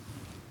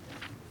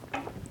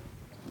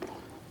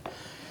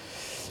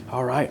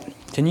All right.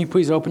 Can you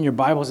please open your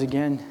Bibles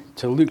again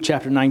to Luke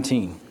chapter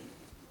 19?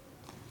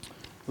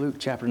 Luke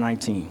chapter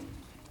 19.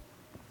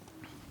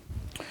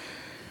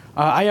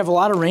 I have a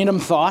lot of random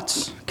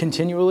thoughts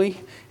continually.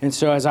 And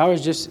so as I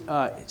was just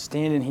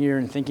standing here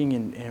and thinking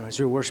and as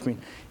we were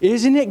worshiping,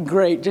 isn't it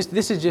great?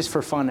 This is just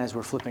for fun as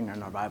we're flipping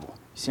in our Bible.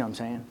 You see what I'm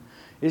saying?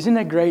 Isn't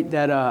it great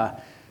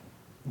that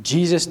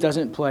Jesus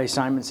doesn't play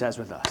Simon Says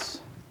with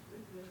us?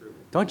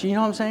 Don't you? You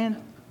know what I'm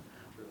saying?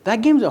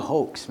 That game's a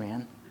hoax,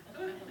 man.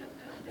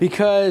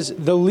 Because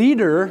the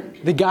leader,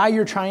 the guy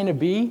you're trying to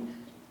be,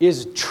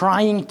 is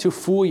trying to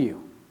fool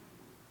you.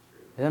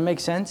 Does that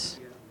make sense?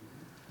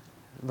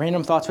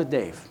 Random thoughts with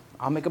Dave.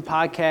 I'll make a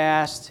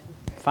podcast.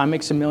 If I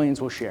make some millions,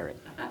 we'll share it.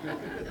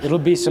 It'll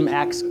be some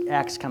Acts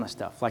kind of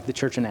stuff, like the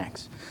church in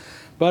Acts.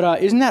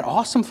 But isn't that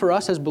awesome for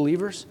us as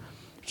believers?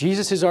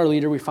 Jesus is our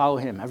leader. We follow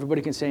him.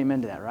 Everybody can say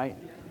amen to that, right?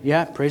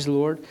 Yeah, praise the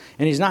Lord.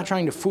 And he's not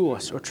trying to fool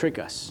us or trick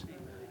us.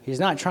 He's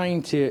not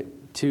trying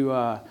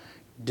to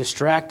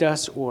distract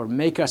us or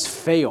make us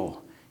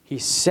fail.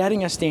 He's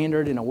setting a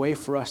standard and a way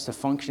for us to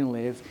function and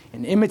live.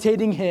 And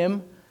imitating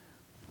him,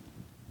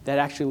 that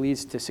actually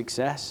leads to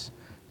success,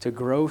 to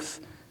growth,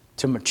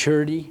 to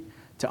maturity,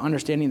 to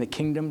understanding the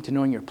kingdom, to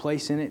knowing your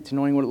place in it, to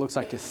knowing what it looks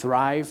like to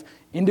thrive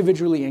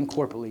individually and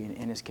corporately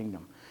in his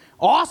kingdom.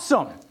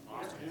 Awesome!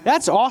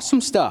 That's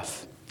awesome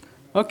stuff.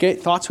 Okay,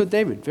 thoughts with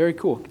David. Very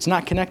cool. It's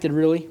not connected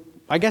really.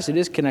 I guess it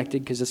is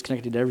connected because it's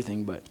connected to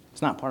everything, but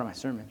it's not part of my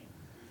sermon.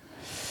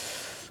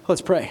 Let's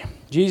pray.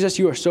 Jesus,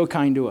 you are so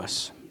kind to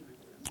us.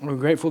 We're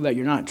grateful that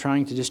you're not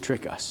trying to just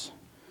trick us.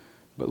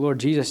 But Lord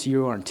Jesus,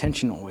 you are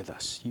intentional with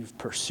us. You've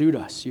pursued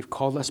us. You've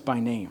called us by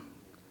name.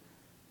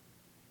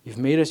 You've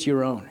made us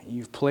your own.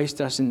 You've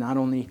placed us in not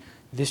only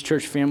this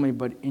church family,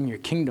 but in your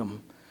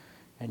kingdom.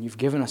 And you've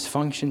given us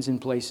functions and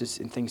places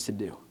and things to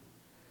do.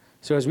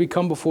 So as we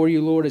come before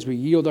you, Lord, as we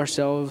yield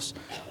ourselves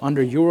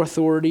under your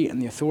authority and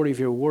the authority of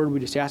your word, we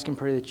just ask and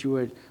pray that you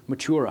would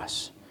mature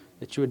us,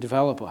 that you would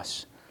develop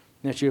us,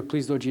 and that you would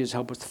please, Lord Jesus,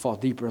 help us to fall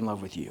deeper in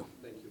love with you.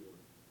 Thank you,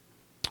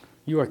 Lord.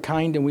 You are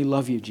kind and we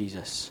love you,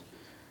 Jesus.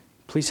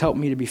 Please help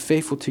me to be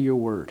faithful to your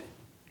word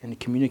and to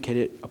communicate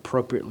it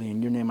appropriately.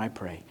 In your name I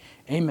pray.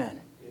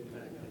 Amen.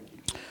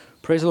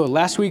 Praise the Lord.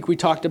 Last week we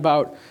talked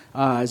about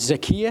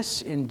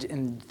Zacchaeus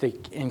and the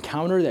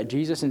encounter that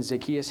Jesus and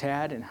Zacchaeus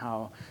had and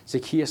how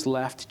Zacchaeus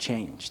left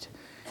changed.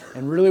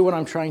 And really what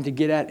I'm trying to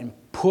get at and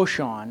push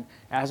on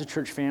as a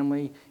church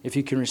family, if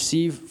you can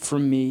receive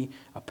from me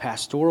a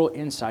pastoral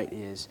insight,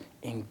 is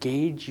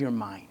engage your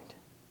mind,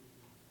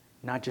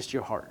 not just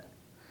your heart.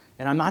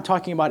 And I'm not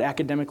talking about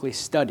academically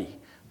study,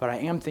 but I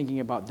am thinking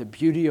about the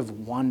beauty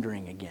of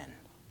wandering again.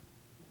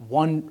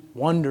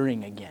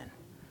 Wondering again.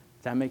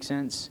 Does that make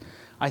sense?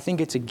 I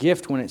think it's a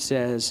gift when it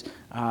says,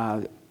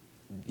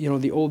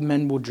 the old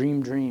men will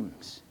dream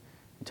dreams.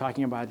 I'm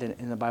talking about that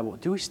in the Bible.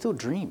 Do we still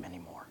dream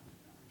anymore?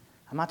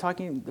 I'm not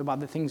talking about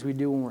the things we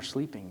do when we're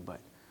sleeping, but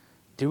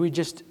do we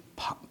just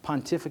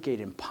pontificate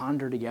and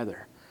ponder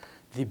together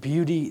the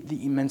beauty,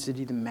 the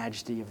immensity, the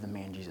majesty of the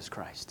man Jesus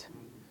Christ?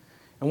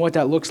 And what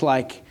that looks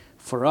like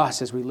for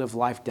us as we live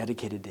life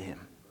dedicated to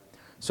him.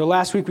 So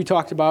last week we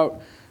talked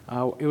about,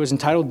 it was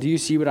entitled, Do You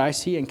See What I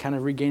See? And kind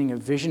of regaining a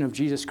vision of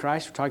Jesus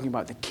Christ. We're talking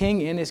about the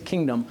King and his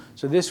kingdom.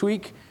 So this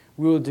week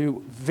we will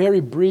do a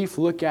very brief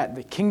look at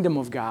the kingdom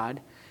of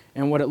God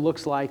and what it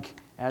looks like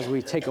as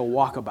we take a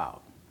walkabout.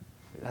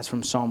 That's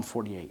from Psalm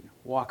 48,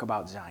 walk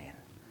about Zion.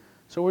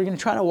 So we're going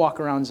to try to walk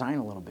around Zion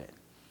a little bit.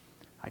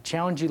 I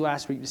challenged you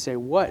last week to say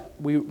what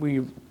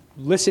we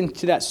listened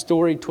to that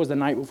story towards the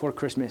night before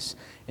Christmas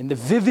and the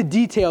vivid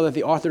detail that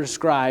the author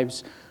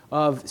describes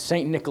of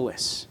St.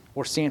 Nicholas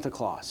or Santa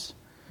Claus.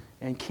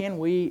 And can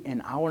we,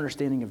 in our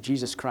understanding of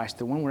Jesus Christ,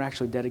 the one we're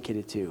actually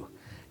dedicated to,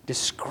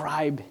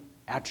 describe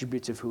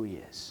attributes of who he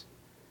is?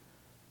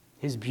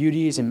 His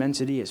beauty, his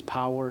immensity, his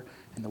power,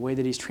 and the way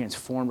that he's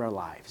transformed our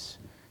lives.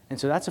 And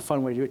so that's a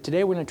fun way to do it.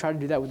 Today we're going to try to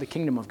do that with the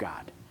kingdom of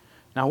God.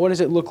 Now, what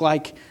does it look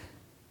like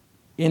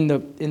in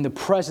the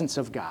presence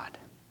of God?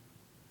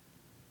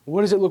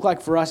 What does it look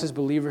like for us as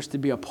believers to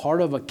be a part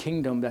of a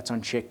kingdom that's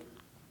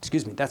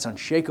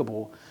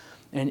unshakable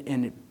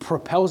and it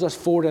propels us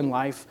forward in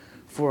life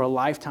for a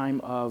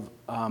lifetime of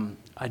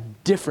a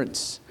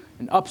difference,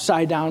 an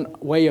upside-down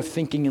way of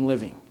thinking and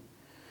living?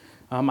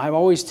 I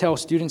always tell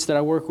students that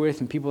I work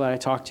with and people that I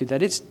talk to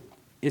that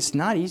it's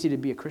not easy to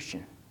be a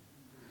Christian.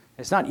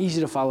 It's not easy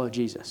to follow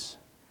Jesus.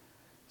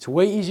 It's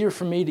way easier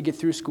for me to get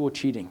through school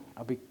cheating.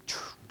 I'll be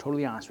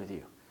totally honest with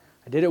you.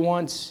 I did it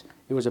once.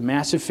 It was a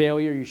massive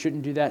failure. You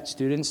shouldn't do that,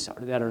 students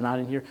that are not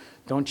in here.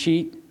 Don't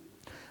cheat.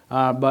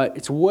 But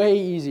it's way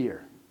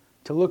easier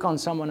to look on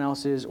someone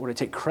else's or to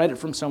take credit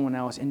from someone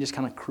else and just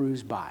kind of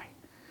cruise by.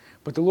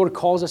 But the Lord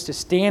calls us to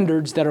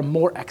standards that are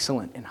more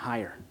excellent and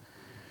higher,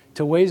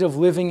 to ways of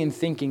living and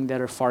thinking that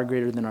are far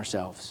greater than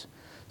ourselves.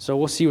 So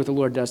we'll see what the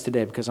Lord does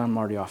today because I'm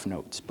already off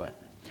notes. But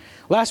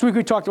last week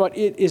we talked about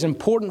it is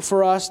important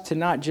for us to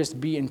not just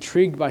be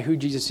intrigued by who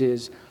Jesus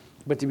is,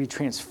 but to be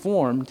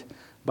transformed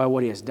by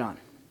what he has done.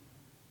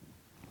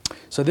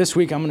 So this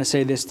week I'm going to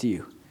say this to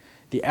you.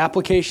 The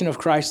application of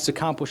Christ's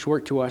accomplished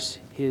work to us,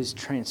 his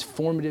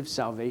transformative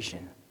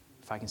salvation,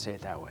 if I can say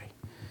it that way,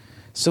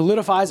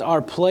 solidifies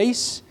our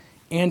place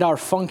and our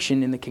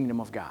function in the kingdom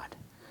of God.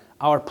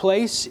 Our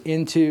place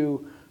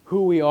into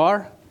who we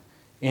are,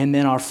 and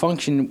then our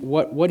function,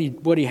 what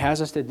he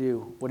has us to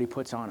do, what he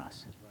puts on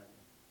us.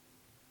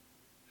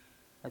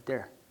 Right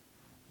there.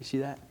 You see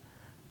that?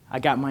 I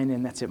got mine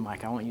in. That's it,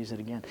 Mike. I won't use it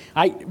again.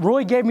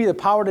 Roy gave me the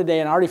power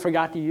today, and I already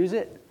forgot to use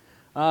it.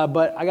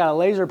 But I got a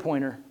laser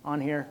pointer on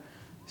here.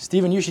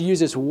 Stephen, you should use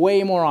this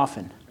way more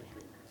often.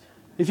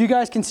 If you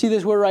guys can see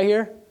this word right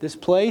here, this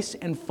place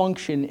and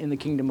function in the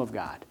kingdom of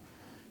God.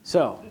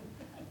 So,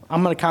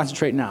 I'm going to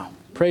concentrate now.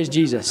 Praise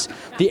Jesus.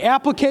 The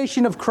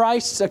application of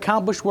Christ's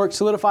accomplished work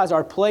solidifies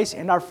our place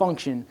and our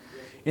function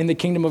in the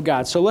kingdom of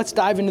God. So let's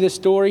dive into this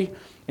story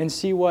and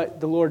see what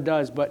the Lord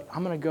does. But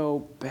I'm going to go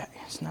back.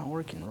 It's not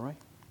working, Roy.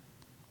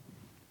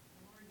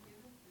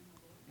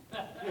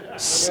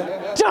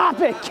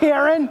 Stop it,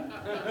 Karen.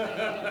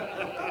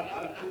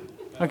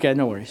 Okay,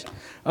 no worries.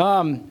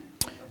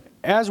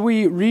 As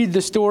we read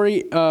the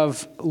story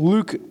of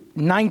Luke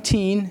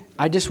 19,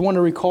 I just want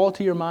to recall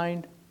to your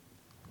mind,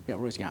 yeah,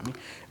 Roy's got me,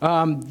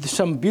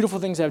 some beautiful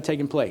things that have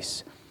taken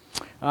place.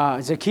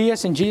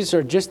 Zacchaeus and Jesus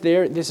are just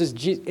there. This is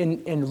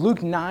in Luke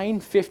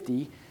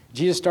 9:50,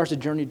 Jesus starts a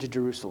journey to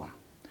Jerusalem.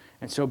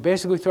 And so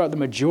basically throughout the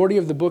majority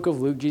of the book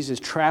of Luke, Jesus is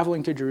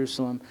traveling to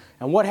Jerusalem.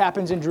 And what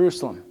happens in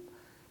Jerusalem?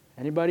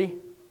 Anybody?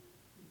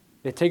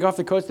 They take off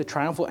the coats, the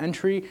triumphal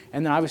entry,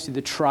 and then obviously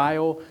the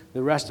trial,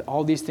 the rest,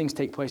 all these things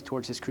take place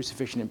towards his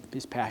crucifixion, and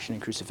his passion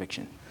and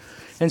crucifixion.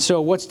 And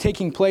so what's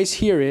taking place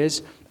here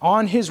is,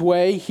 on his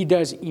way, he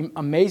does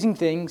amazing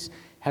things,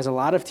 has a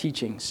lot of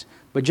teachings.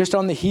 But just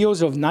on the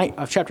heels of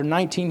chapter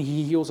 19,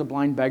 he heals a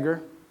blind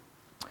beggar,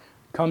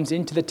 comes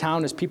into the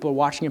town as people are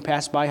watching him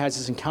pass by, has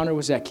this encounter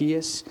with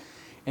Zacchaeus.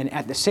 And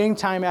at the same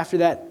time after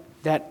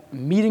that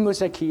meeting with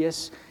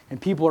Zacchaeus, and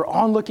people are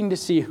on looking to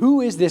see,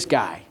 who is this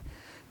guy?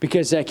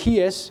 Because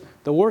Zacchaeus,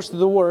 the worst of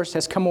the worst,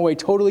 has come away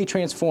totally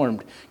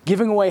transformed,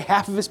 giving away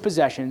half of his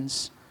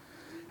possessions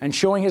and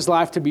showing his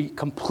life to be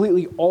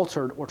completely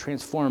altered or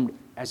transformed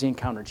as he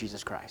encountered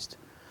Jesus Christ.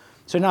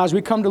 So now as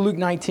we come to Luke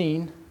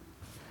 19,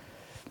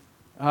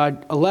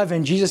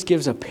 11, Jesus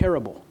gives a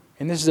parable.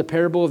 And this is a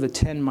parable of the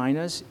 10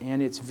 minas,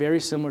 and it's very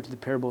similar to the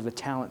parable of the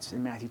talents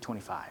in Matthew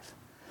 25.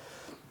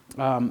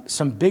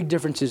 Some big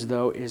differences,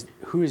 though, is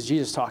who is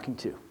Jesus talking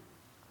to?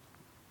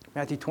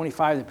 Matthew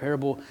 25, the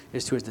parable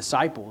is to his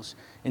disciples.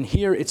 And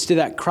here it's to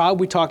that crowd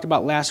we talked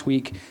about last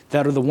week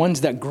that are the ones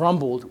that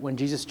grumbled when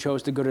Jesus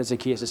chose to go to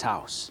Zacchaeus'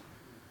 house.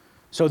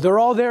 So they're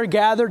all there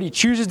gathered. He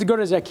chooses to go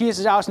to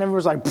Zacchaeus' house, and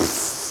everyone's like,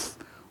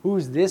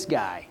 who's this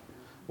guy?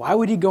 Why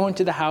would he go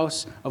into the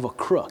house of a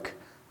crook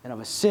and of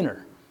a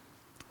sinner?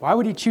 Why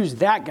would he choose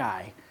that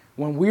guy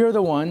when we are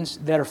the ones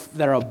that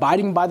are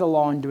abiding by the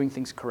law and doing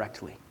things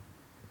correctly?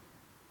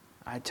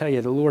 I tell you,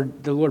 the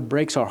Lord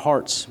breaks our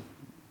hearts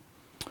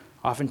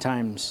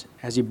oftentimes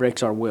as he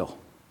breaks our will.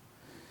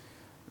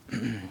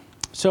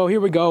 So here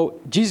we go.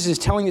 Jesus is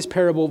telling this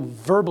parable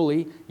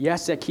verbally.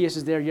 Yes, Zacchaeus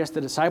is there. Yes, the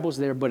disciples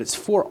are there. But it's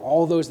for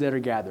all those that are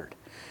gathered.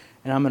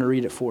 And I'm going to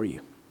read it for you.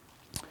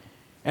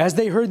 As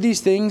they heard these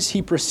things,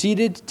 he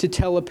proceeded to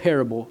tell a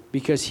parable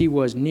because he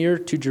was near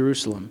to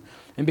Jerusalem,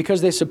 and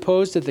because they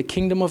supposed that the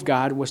kingdom of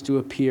God was to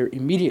appear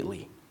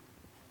immediately.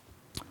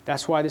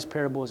 That's why this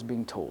parable is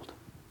being told.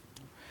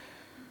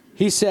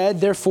 He said,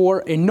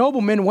 therefore, a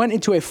nobleman went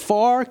into a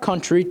far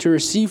country to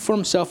receive for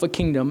himself a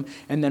kingdom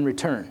and then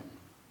return.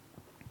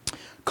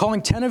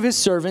 Calling 10 of his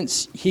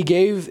servants, he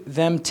gave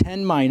them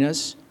 10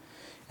 minas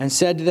and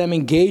said to them,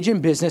 engage in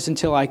business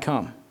until I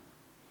come.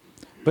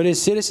 But his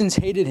citizens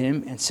hated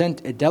him and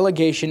sent a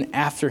delegation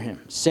after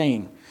him,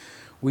 saying,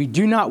 we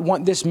do not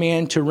want this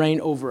man to reign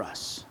over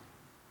us,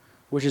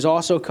 which is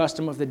also a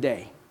custom of the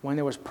day. When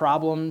there was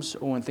problems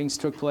or when things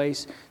took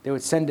place, they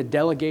would send a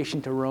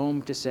delegation to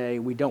Rome to say,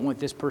 we don't want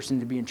this person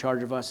to be in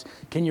charge of us.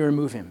 Can you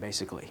remove him,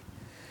 basically?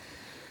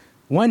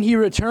 When he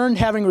returned,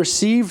 having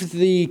received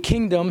the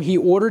kingdom, he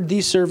ordered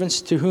these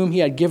servants to whom he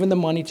had given the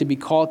money to be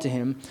called to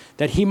him,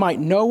 that he might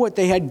know what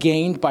they had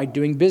gained by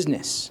doing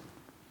business.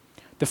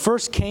 The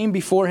first came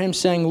before him,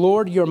 saying,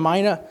 Lord, your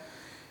mina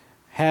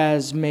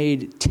has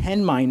made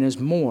 10 minas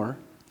more.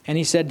 And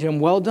he said to him,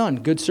 well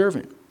done, good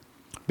servant.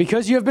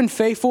 Because you have been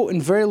faithful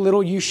in very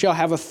little, you shall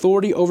have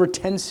authority over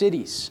 10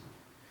 cities.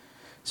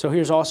 So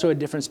here's also a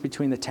difference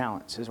between the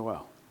talents as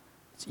well.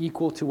 It's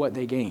equal to what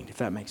they gained, if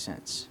that makes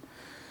sense.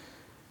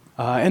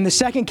 And the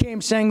second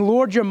came saying,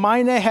 Lord, your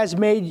mina has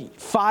made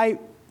 5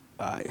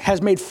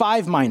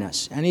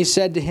 minas. And he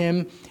said to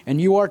him, and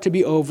you are to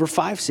be over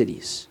 5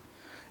 cities.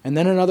 And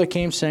then another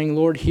came saying,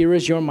 Lord, here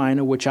is your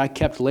mina, which I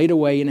kept laid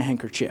away in a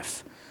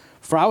handkerchief.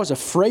 For I was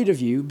afraid of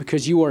you,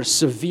 because you are a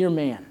severe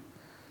man.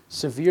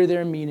 Severe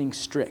there meaning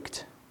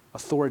strict,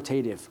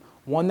 authoritative,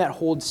 one that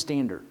holds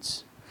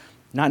standards.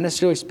 Not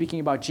necessarily speaking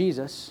about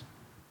Jesus.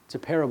 It's a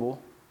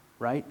parable,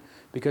 right?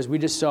 Because we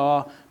just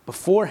saw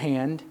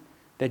beforehand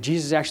that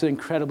Jesus is actually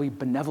incredibly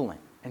benevolent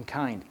and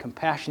kind,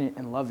 compassionate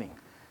and loving,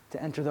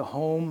 to enter the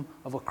home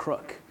of a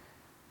crook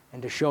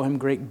and to show him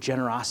great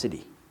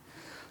generosity.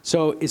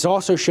 So it's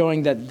also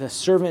showing that the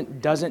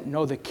servant doesn't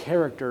know the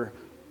character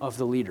of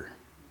the leader.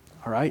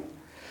 All right?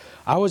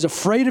 I was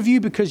afraid of you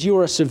because you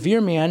are a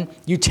severe man.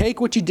 You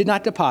take what you did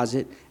not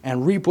deposit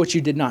and reap what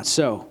you did not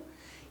sow.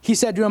 He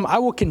said to him, I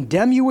will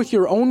condemn you with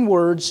your own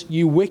words,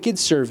 you wicked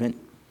servant.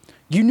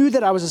 You knew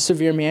that I was a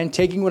severe man,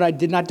 taking what I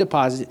did not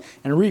deposit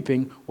and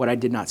reaping what I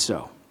did not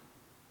sow.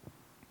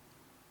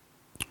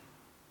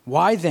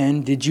 Why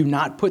then did you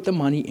not put the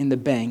money in the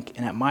bank,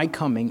 and at my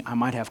coming I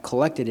might have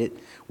collected it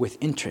with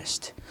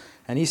interest?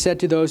 And he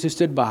said to those who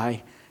stood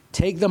by,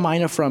 take the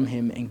mina from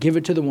him and give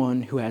it to the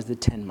one who has the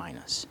 10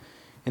 minas.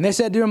 And they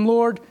said to him,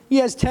 Lord, he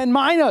has 10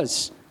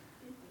 minas.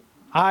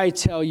 I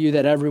tell you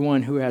that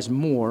everyone who has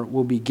more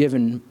will be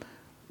given,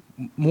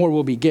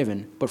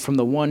 but from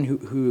the one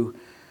who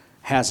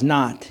has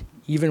not,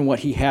 even what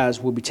he has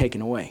will be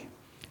taken away.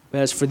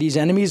 But as for these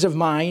enemies of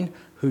mine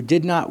who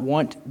did not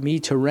want me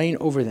to reign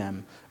over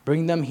them,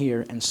 bring them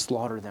here and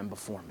slaughter them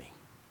before me.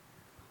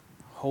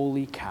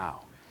 Holy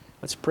cow.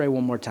 Let's pray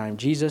one more time.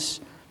 Jesus,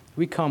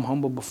 we come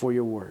humble before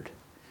your word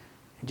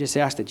and just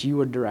ask that you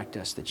would direct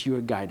us, that you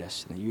would guide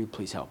us, and that you would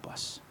please help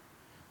us.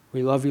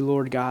 We love you,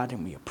 Lord God,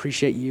 and we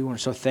appreciate you and are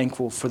so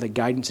thankful for the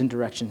guidance and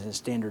directions and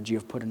standards you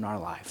have put in our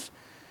life.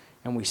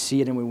 And we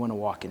see it and we want to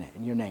walk in it.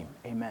 In your name,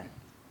 amen.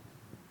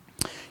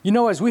 You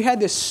know, as we had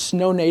this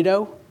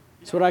snow-nado,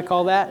 that's what I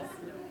call that.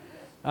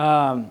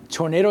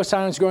 Tornado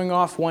sirens going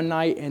off one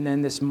night, and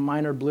then this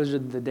minor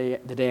blizzard the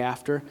day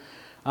after.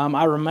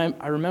 I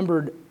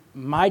remembered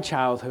my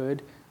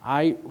childhood.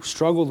 I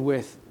struggled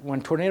with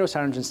when tornado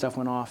sirens and stuff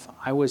went off.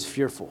 I was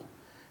fearful.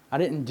 I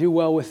didn't do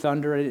well with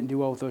thunder. I didn't do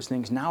well with those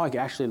things. Now I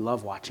actually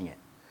love watching it.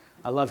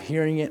 I love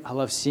hearing it. I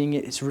love seeing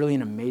it. It's really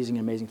an amazing,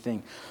 amazing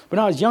thing. But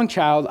when I was a young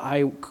child,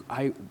 I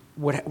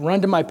would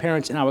run to my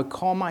parents and I would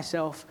calm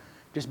myself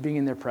just being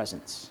in their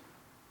presence,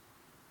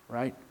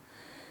 right?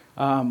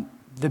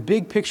 The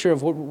big picture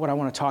of what I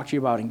want to talk to you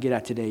about and get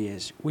at today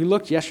is, we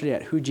looked yesterday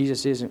at who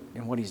Jesus is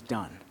and what he's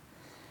done.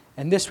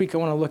 And this week I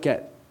want to look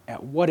at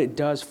what it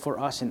does for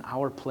us in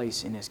our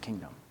place in his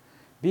kingdom.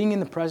 Being in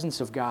the presence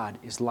of God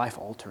is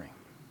life-altering.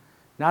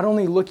 Not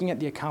only looking at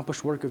the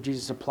accomplished work of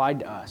Jesus applied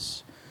to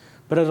us,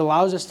 but it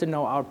allows us to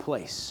know our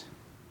place.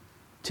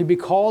 To be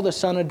called a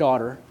son or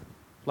daughter,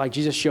 like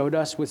Jesus showed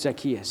us with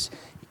Zacchaeus.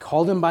 He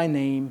called him by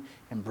name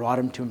and brought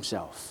him to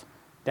himself.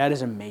 That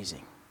is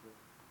amazing.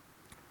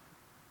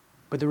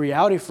 But the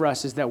reality for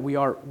us is that we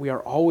are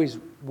always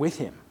with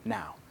him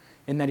now,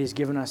 in that he's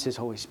given us his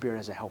Holy Spirit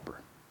as a helper.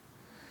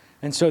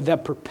 And so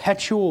that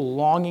perpetual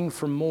longing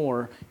for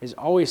more is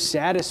always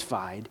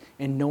satisfied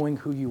in knowing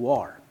who you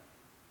are.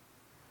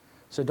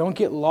 So don't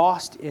get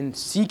lost in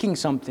seeking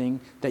something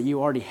that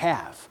you already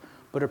have,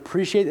 but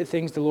appreciate the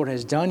things the Lord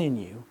has done in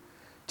you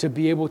to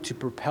be able to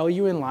propel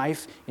you in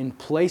life, in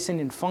place and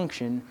in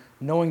function,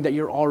 knowing that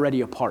you're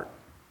already a part.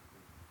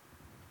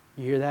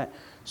 You hear that?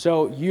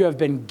 So you have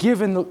been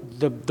given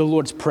the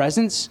Lord's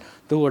presence,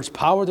 the Lord's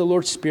power, the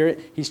Lord's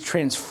Spirit. He's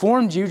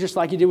transformed you just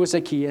like he did with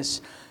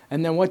Zacchaeus.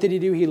 And then what did he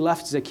do? He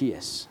left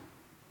Zacchaeus.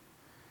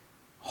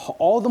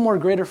 All the more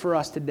greater for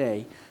us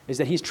today is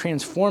that he's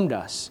transformed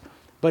us,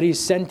 but he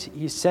sent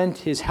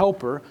his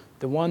helper,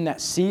 the one that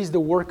sees the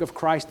work of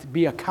Christ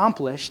be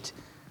accomplished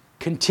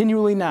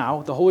continually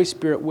now, the Holy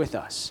Spirit with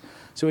us.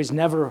 So he's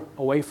never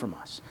away from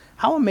us.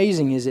 How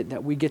amazing is it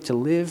that we get to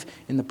live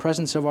in the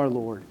presence of our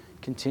Lord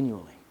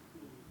continually,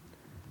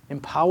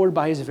 empowered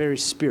by his very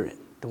Spirit,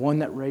 the one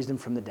that raised him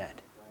from the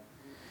dead.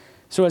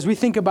 So as we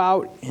think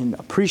about and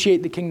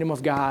appreciate the kingdom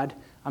of God,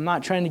 I'm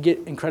not trying to get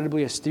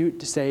incredibly astute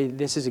to say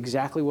this is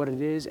exactly what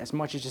it is, as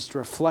much as just to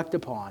reflect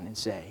upon and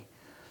say,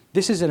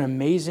 this is an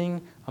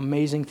amazing,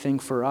 amazing thing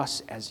for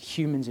us as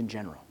humans in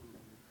general.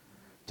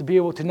 To be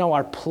able to know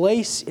our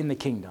place in the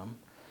kingdom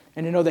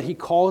and to know that he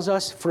calls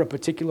us for a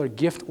particular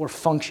gift or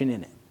function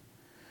in it.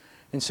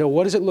 And so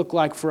what does it look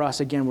like for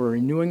us? Again, we're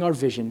renewing our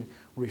vision.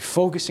 We're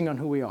refocusing on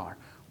who we are.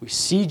 We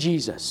see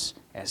Jesus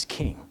as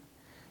king.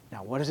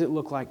 Now, what does it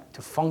look like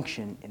to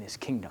function in his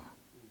kingdom?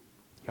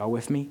 Y'all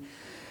with me?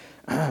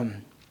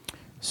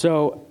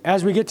 So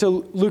as we get to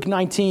Luke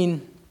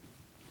 19,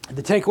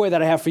 the takeaway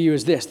that I have for you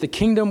is this: the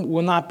kingdom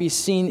will not be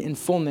seen in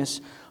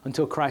fullness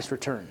until Christ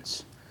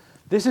returns.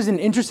 This is an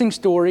interesting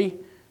story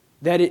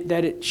that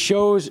it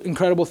shows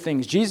incredible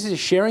things. Jesus is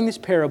sharing this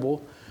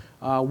parable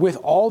with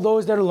all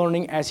those that are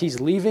learning as he's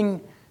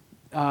leaving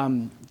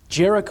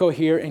Jericho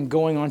here and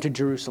going on to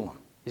Jerusalem.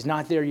 He's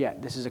not there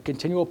yet. This is a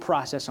continual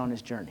process on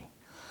his journey.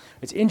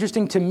 It's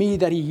interesting to me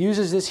that he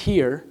uses this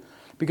here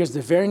because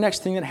the very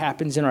next thing that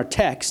happens in our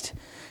text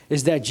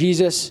is that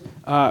Jesus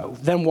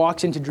then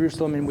walks into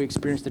Jerusalem and we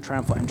experience the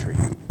triumphal entry.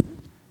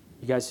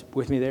 You guys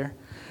with me there?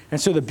 And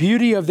so the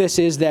beauty of this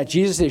is that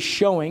Jesus is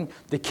showing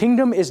the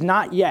kingdom is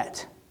not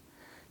yet.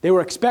 They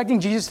were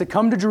expecting Jesus to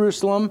come to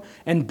Jerusalem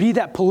and be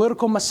that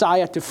political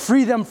Messiah to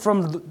free them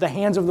from the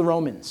hands of the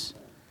Romans.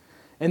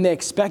 And they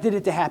expected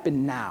it to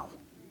happen now.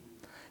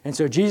 And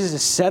so Jesus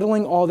is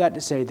settling all that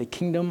to say the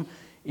kingdom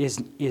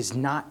is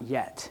not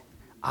yet.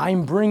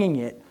 I'm bringing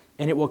it,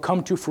 and it will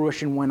come to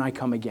fruition when I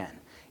come again.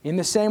 In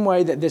the same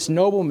way that this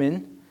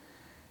nobleman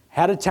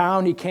had a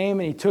town, he came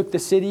and he took the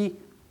city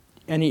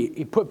and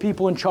he put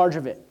people in charge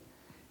of it.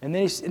 And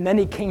then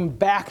he came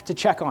back to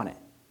check on it.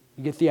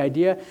 You get the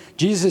idea?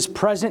 Jesus is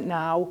present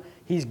now.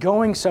 He's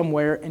going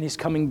somewhere and he's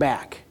coming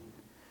back.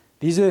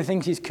 These are the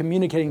things he's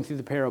communicating through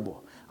the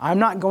parable. I'm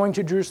not going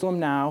to Jerusalem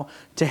now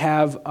to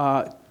have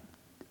a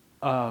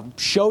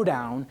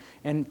showdown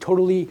and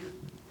totally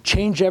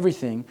change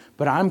everything,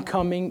 but I'm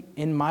coming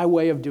in my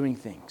way of doing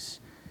things,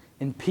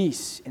 in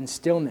peace, in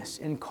stillness,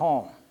 in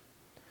calm.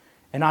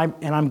 And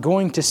I'm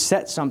going to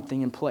set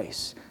something in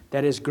place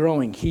that is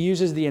growing. He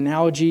uses the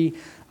analogy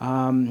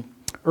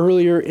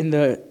earlier in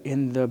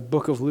the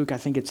book of Luke, I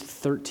think it's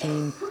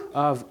 13,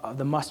 of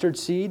the mustard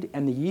seed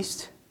and the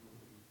yeast.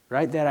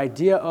 Right? That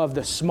idea of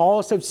the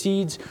smallest of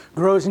seeds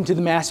grows into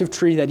the massive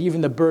tree that even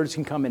the birds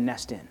can come and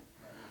nest in.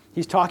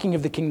 He's talking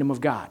of the kingdom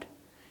of God.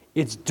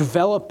 It's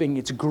developing,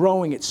 it's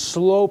growing, it's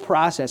slow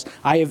process.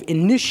 I have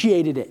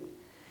initiated it.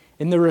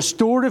 And the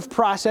restorative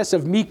process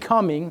of me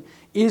coming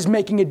is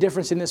making a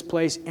difference in this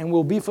place and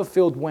will be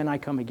fulfilled when I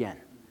come again.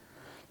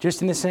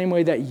 Just in the same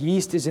way that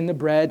yeast is in the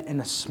bread and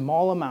a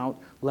small amount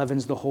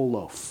leavens the whole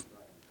loaf.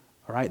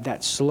 All right?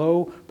 That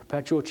slow,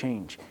 perpetual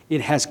change.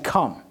 It has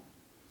come.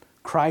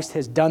 Christ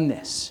has done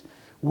this.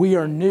 We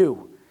are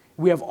new.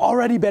 We have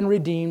already been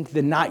redeemed.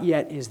 The not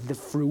yet is the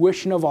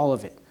fruition of all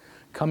of it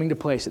coming to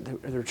place at the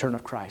return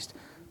of Christ.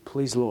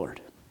 Please,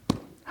 Lord.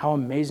 How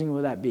amazing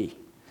will that be?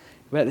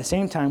 But at the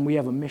same time, we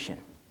have a mission.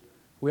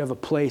 We have a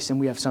place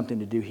and we have something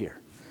to do here.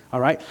 All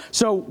right?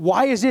 So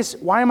why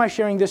am I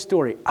sharing this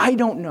story? I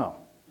don't know.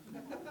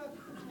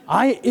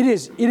 It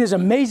is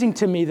amazing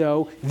to me,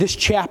 though, this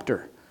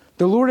chapter.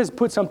 The Lord has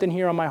put something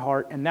here on my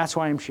heart, and that's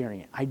why I'm sharing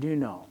it. I do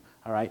know.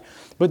 All right.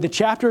 But the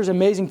chapter is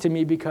amazing to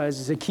me because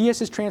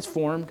Zacchaeus is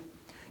transformed.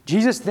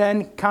 Jesus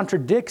then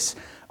contradicts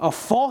a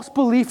false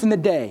belief in the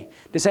day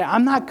to say,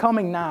 I'm not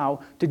coming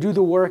now to do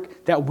the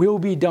work that will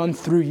be done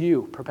through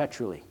you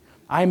perpetually.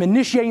 I am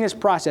initiating this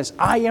process.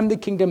 I am the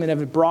kingdom and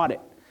have brought it.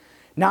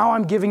 Now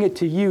I'm giving it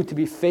to you to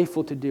be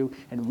faithful to do.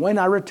 And when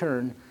I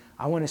return,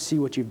 I want to see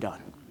what you've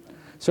done.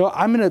 So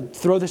I'm going to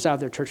throw this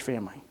out there, church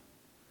family.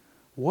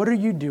 What are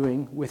you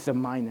doing with the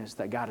mindness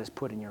that God has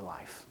put in your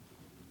life?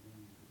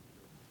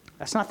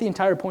 That's not the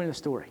entire point of the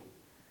story.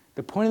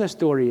 The point of the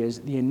story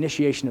is the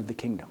initiation of the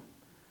kingdom,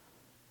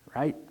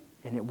 right?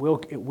 And it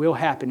will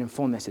happen in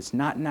fullness. It's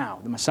not now.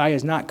 The Messiah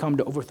has not come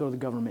to overthrow the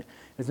government.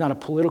 It's not a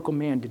political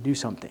man to do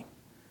something.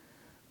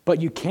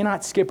 But you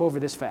cannot skip over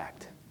this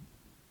fact.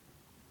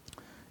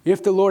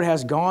 If the Lord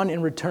has gone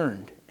and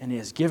returned and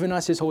has given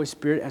us his Holy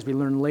Spirit, as we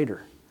learn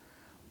later,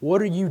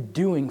 what are you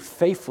doing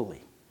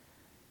faithfully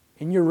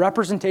in your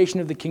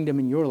representation of the kingdom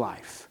in your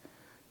life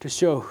to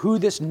show who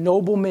this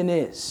nobleman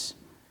is?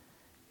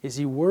 Is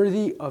he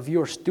worthy of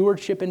your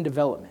stewardship and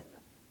development?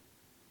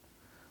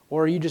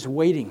 Or are you just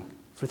waiting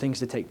for things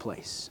to take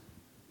place?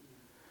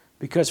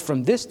 Because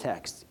from this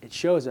text, it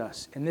shows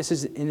us, and this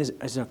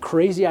is a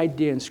crazy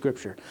idea in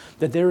Scripture,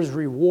 that there is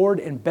reward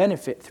and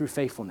benefit through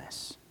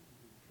faithfulness.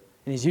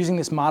 And he's using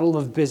this model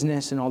of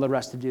business and all the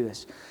rest to do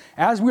this.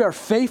 As we are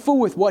faithful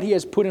with what he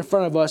has put in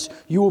front of us,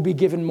 you will be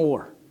given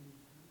more.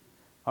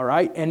 All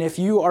right? And if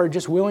you are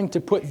just willing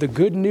to put the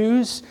good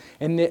news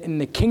and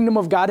the kingdom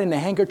of God in the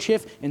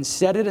handkerchief and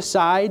set it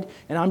aside,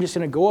 and I'm just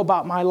going to go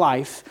about my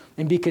life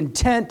and be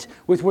content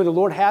with where the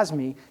Lord has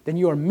me, then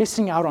you are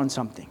missing out on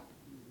something.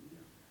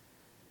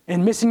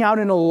 And missing out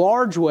in a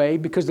large way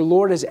because the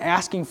Lord is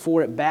asking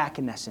for it back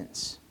in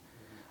essence.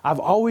 I've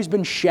always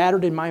been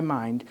shattered in my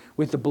mind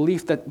with the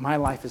belief that my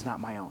life is not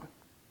my own.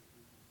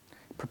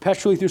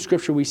 Perpetually through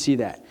Scripture we see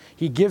that.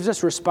 He gives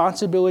us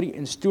responsibility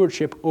and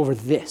stewardship over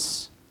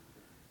this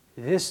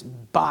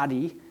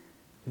body,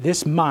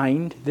 this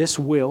mind, this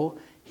will.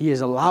 He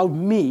has allowed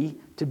me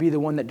to be the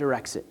one that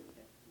directs it.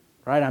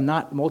 Right? I'm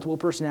not multiple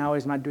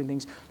personalities, I'm not doing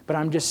things, but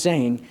I'm just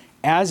saying,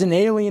 as an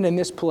alien in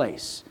this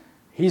place,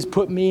 he's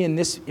put me in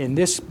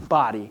this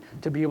body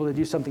to be able to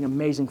do something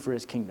amazing for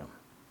his kingdom.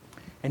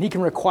 And he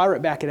can require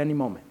it back at any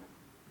moment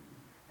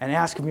and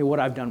ask me what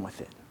I've done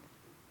with it.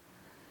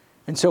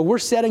 And so we're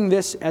setting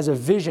this as a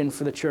vision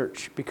for the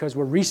church because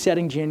we're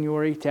resetting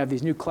January to have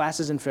these new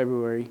classes in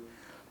February.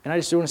 And I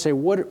just want to say,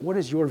 what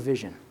is your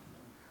vision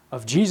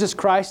of Jesus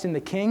Christ and the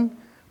King,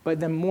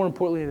 but then more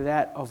importantly to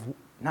that,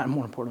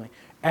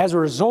 as a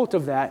result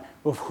of that,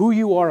 of who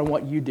you are and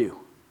what you do?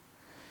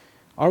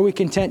 Are we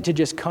content to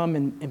just come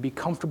and be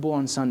comfortable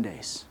on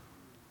Sundays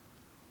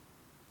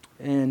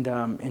and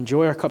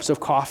enjoy our cups of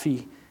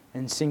coffee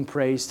and sing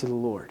praise to the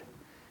Lord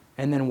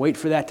and then wait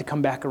for that to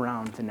come back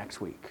around the next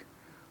week?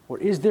 Or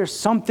is there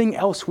something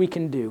else we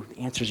can do? The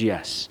answer is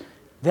yes.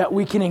 That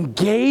we can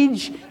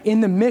engage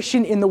in the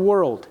mission in the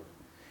world.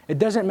 It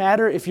doesn't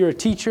matter if you're a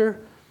teacher,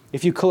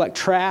 if you collect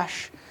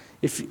trash,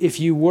 if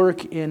you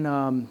work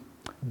in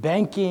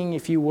banking,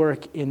 if you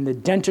work in the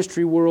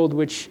dentistry world,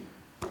 which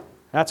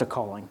that's a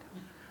calling.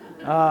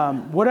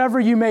 Whatever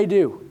you may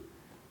do.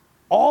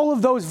 All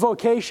of those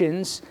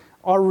vocations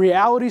are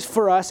realities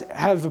for us,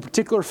 have a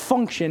particular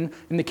function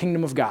in the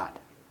kingdom of God.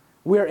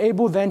 We are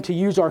able then to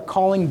use our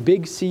calling,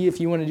 big C if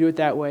you want to do it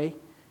that way,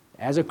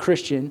 as a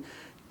Christian,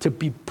 to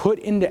be put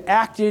into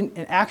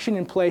action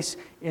in place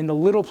in the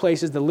little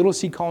places, the little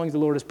C callings the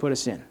Lord has put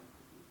us in.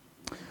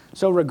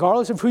 So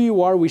regardless of who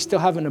you are, we still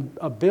have an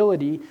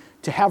ability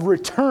to have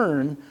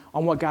return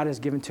on what God has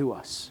given to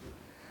us.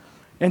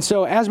 And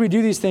so as we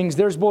do these things,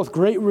 there's both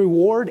great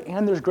reward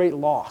and there's great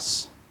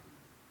loss.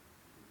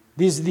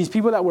 These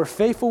people that were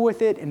faithful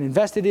with it and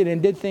invested in it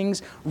and did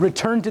things,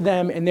 returned to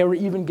them, and they were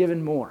even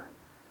given more.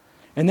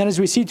 And then as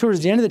we see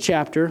towards the end of the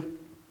chapter,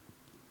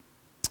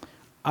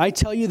 I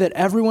tell you that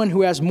everyone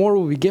who has more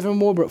will be given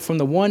more, but from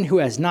the one who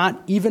has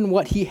not, even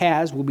what he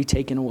has will be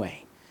taken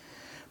away.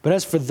 But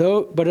as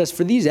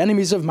for these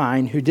enemies of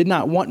mine who did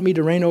not want me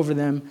to reign over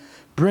them,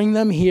 bring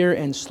them here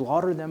and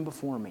slaughter them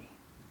before me.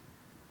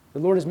 The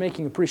Lord is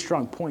making a pretty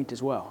strong point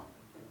as well.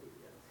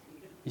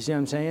 You see what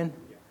I'm saying?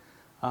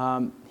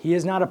 He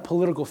is not a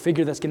political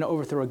figure that's going to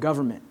overthrow a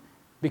government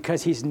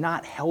because he's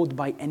not held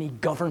by any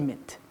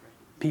government,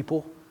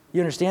 people. You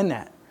understand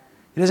that?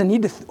 He doesn't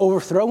need to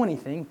overthrow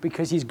anything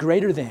because he's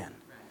greater than.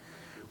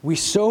 We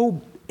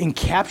so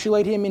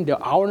encapsulate him into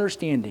our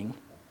understanding.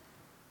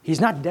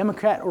 He's not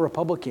Democrat or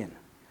Republican.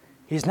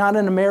 He's not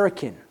an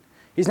American.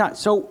 He's not.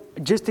 So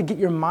just to get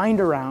your mind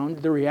around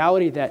the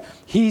reality that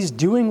he's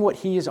doing what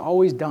he has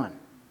always done.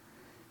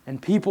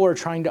 And people are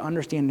trying to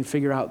understand and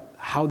figure out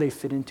how they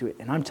fit into it.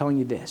 And I'm telling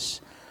you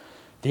this.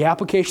 The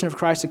application of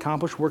Christ's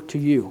accomplished work to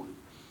you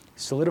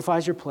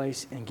solidifies your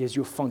place and gives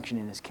you a function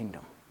in his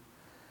kingdom.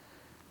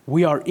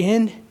 We are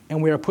in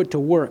and we are put to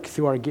work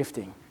through our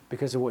gifting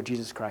because of what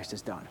Jesus Christ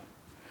has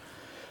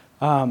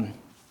done.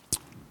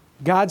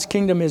 God's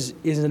kingdom is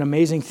an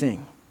amazing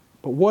thing.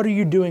 But what are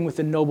you doing with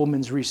the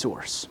nobleman's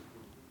resource?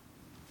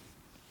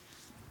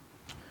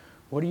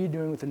 What are you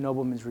doing with the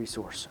nobleman's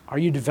resource? Are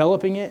you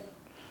developing it?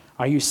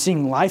 Are you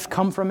seeing life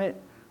come from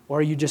it? Or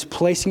are you just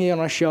placing it on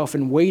a shelf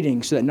and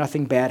waiting so that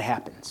nothing bad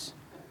happens?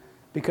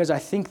 Because I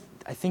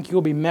think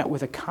you'll be met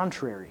with a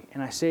contrary.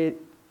 And I say it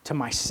to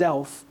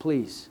myself,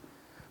 please,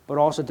 but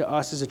also to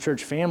us as a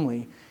church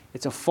family.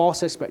 It's a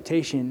false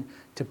expectation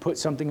to put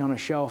something on a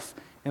shelf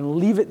and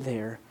leave it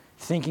there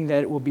thinking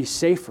that it will be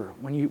safer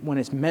when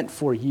it's meant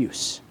for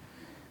use.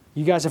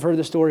 You guys have heard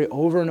the story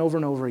over and over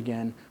and over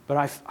again, but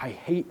I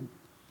hate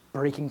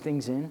breaking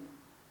things in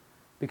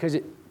because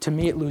to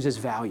me it loses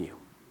value.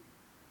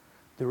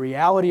 The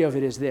reality of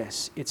it is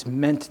this: it's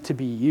meant to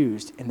be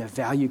used and the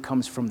value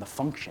comes from the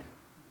function.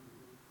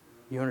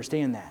 You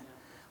understand that?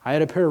 I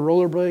had a pair of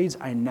rollerblades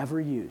I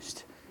never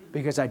used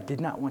because I did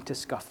not want to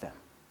scuff them.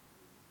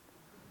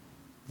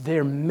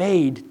 They're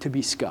made to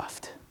be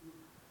scuffed.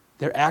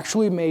 They're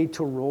actually made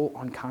to roll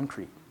on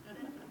concrete.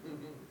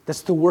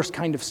 That's the worst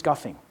kind of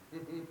scuffing.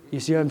 You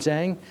see what I'm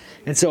saying?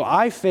 And so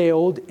I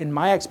failed in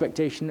my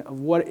expectation of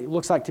what it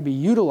looks like to be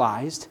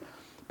utilized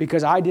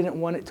because I didn't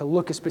want it to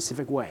look a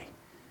specific way.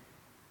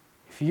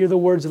 If you hear the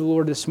words of the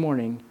Lord this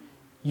morning,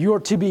 you're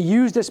to be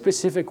used a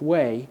specific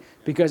way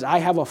because I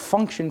have a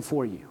function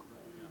for you.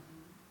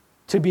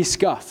 To be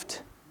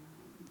scuffed,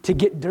 to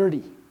get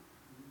dirty,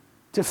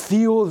 to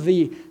feel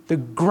the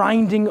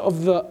grinding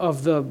of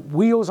the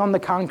wheels on the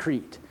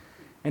concrete,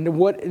 and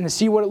to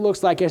see what it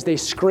looks like as they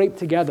scrape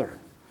together.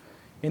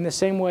 In the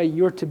same way,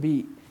 you're to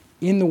be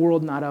in the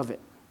world, not of it.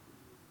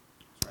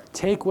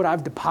 Take what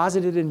I've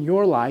deposited in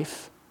your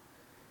life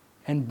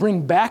and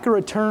bring back a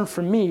return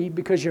from me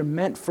because you're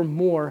meant for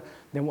more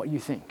than what you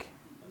think.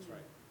 That's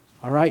right.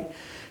 All right?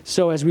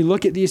 So as we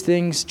look at these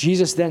things,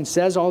 Jesus then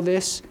says all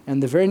this,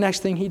 and the very next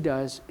thing he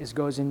does is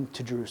goes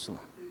into Jerusalem.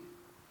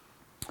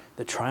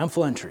 The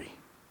triumphal entry.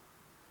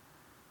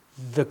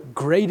 The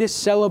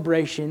greatest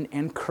celebration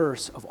and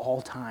curse of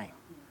all time.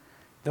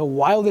 The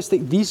wildest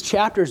thing. These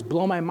chapters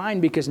blow my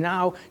mind because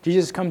now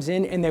Jesus comes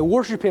in and they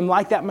worship him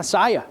like that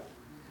Messiah.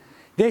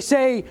 They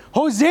say,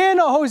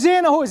 Hosanna,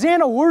 Hosanna,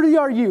 Hosanna, worthy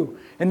are you.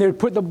 And they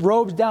put the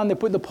robes down, they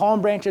put the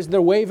palm branches,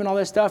 they're waving all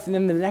that stuff. And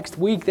then the next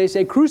week they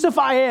say,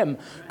 crucify him,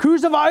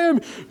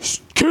 kill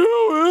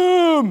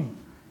him.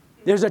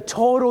 There's a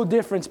total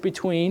difference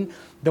between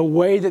the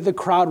way that the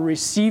crowd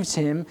receives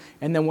him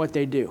and then what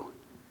they do.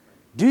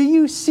 Do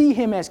you see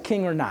him as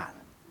king or not?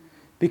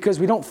 Because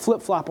we don't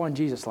flip-flop on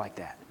Jesus like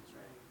that.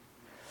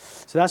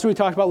 So that's what we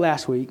talked about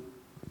last week.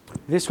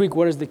 This week,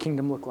 what does the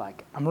kingdom look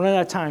like? I'm running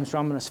out of time, so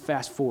I'm going to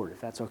fast forward,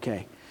 if that's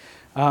okay.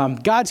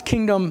 God's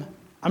kingdom,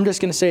 I'm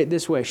just going to say it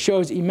this way,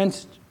 shows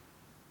immense...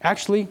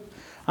 Actually,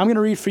 I'm going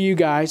to read for you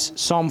guys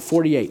Psalm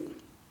 48,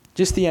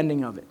 just the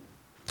ending of it.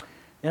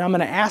 And I'm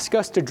going to ask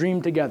us to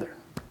dream together.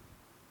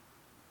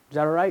 Is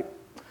that all right?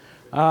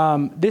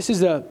 This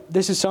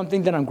is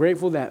something that I'm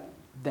grateful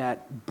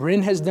that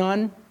Bryn has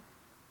done,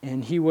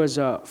 and he was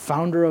a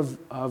founder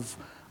of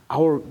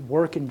our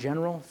work in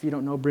general. If you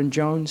don't know Bryn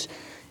Jones,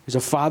 he's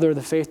a father of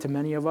the faith to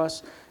many of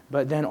us.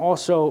 But then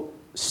also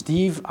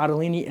Steve,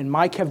 Ottolini, and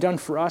Mike have done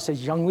for us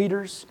as young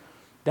leaders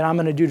that I'm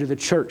going to do to the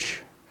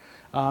church.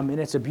 And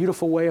it's a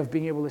beautiful way of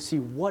being able to see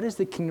what does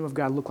the kingdom of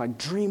God look like.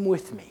 Dream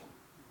with me.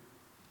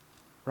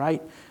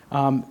 Right?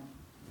 I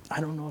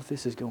don't know if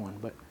this is going,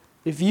 but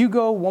if you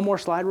go one more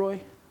slide, Roy.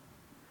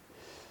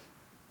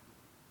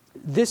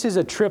 This is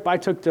a trip I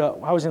took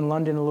I was in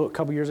London a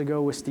couple years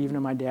ago with Stephen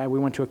and my dad. We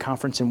went to a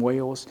conference in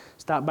Wales,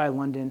 stopped by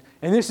London.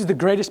 And this is the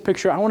greatest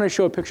picture. I want to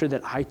show a picture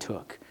that I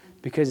took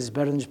because it's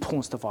better than just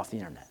pulling stuff off the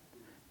internet.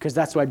 Because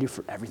that's what I do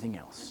for everything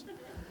else.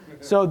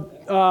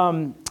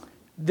 So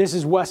this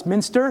is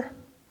Westminster,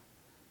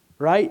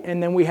 right?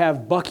 And then we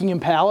have Buckingham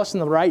Palace on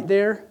the right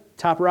there,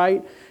 top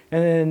right.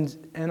 And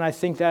I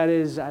think that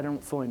is, I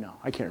don't fully know.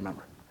 I can't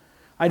remember.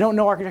 I don't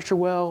know architecture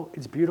well.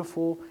 It's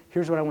beautiful.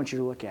 Here's what I want you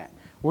to look at.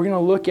 We're going to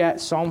look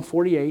at Psalm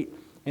 48,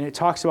 and it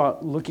talks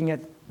about looking at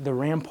the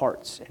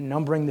ramparts and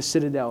numbering the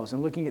citadels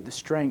and looking at the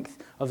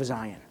strength of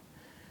Zion.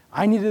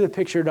 I needed a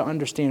picture to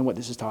understand what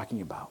this is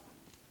talking about.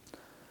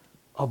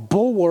 A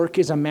bulwark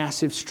is a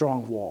massive,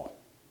 strong wall,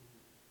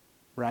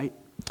 right?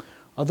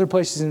 Other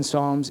places in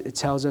Psalms, it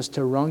tells us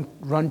to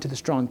run to the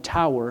strong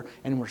tower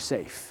and we're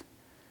safe.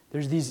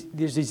 There's these.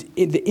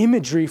 The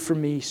imagery for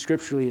me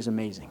scripturally is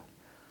amazing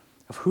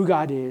of who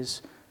God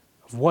is,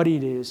 of what He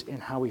is,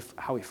 and how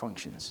He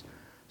functions.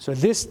 So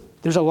there's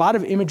a lot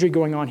of imagery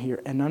going on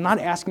here, and I'm not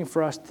asking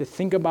for us to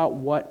think about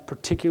what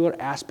particular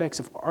aspects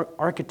of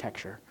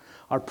architecture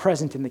are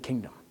present in the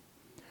kingdom.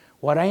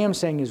 What I am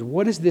saying is,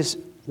 what is this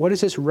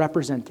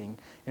representing,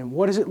 and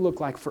what does it look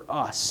like for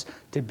us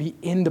to be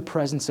in the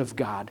presence of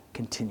God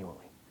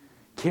continually?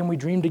 Can we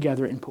dream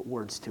together and put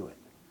words to it?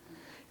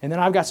 And then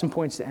I've got some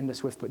points to end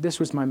this with, but this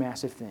was my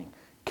massive thing.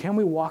 Can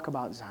we walk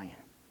about Zion?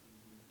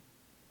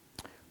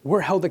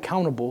 We're held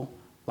accountable,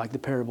 like the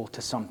parable,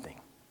 to something.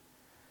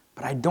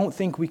 But I don't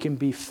think we can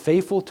be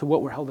faithful to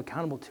what we're held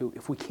accountable to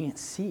if we can't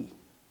see.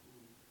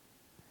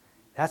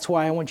 That's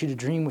why I want you to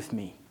dream with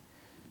me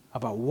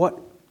about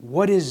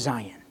what is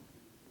Zion?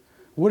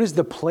 What is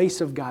the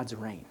place of God's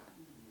reign?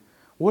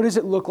 What does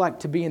it look like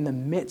to be in the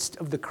midst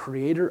of the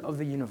creator of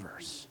the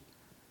universe?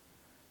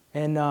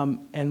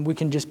 And we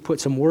can just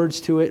put some words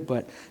to it,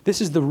 but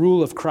this is the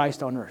rule of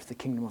Christ on earth, the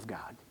kingdom of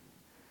God.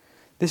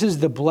 This is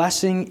the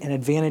blessing and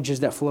advantages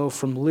that flow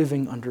from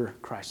living under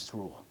Christ's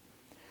rule.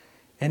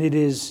 And it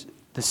is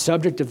the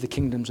subject of the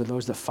kingdoms of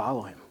those that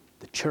follow Him,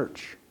 the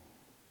church.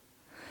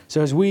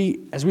 So as we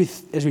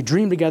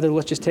dream together,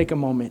 let's just take a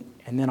moment,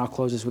 and then I'll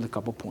close this with a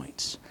couple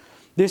points.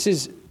 This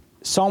is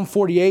Psalm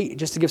 48.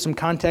 Just to give some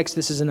context,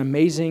 this is an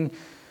amazing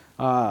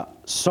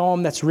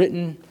psalm that's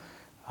written,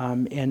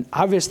 and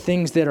obvious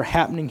things that are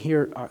happening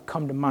here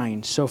come to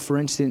mind. So, for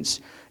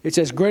instance, it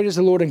says, "Great is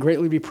the Lord and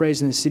greatly to be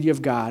praised in the city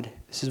of God."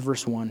 This is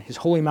verse 1. "His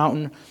holy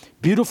mountain,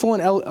 beautiful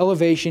in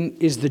elevation,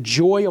 is the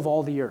joy of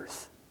all the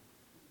earth."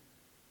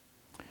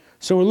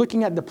 So we're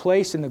looking at the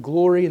place and the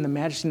glory and the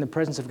majesty and the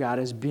presence of God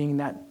as being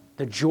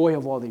the joy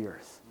of all the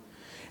earth.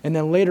 And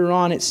then later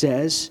on it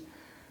says,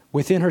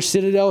 "Within her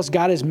citadels,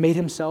 God has made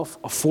Himself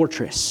a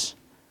fortress."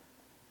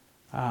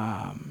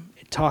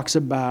 It talks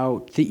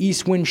about the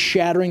east wind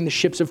shattering the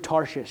ships of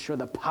Tarshish, or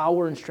the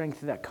power and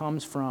strength that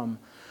comes from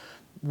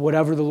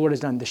whatever the Lord has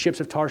done. The ships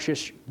of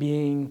Tarshish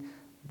being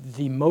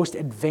the most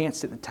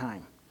advanced at the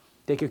time.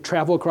 They could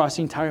travel across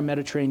the entire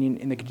Mediterranean,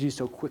 and they could do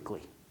so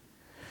quickly.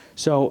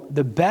 So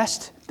the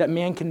best that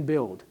man can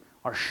build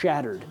are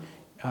shattered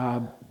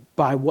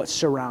by what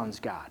surrounds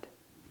God.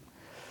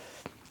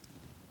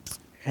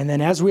 And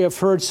then, as we have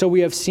heard, so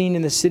we have seen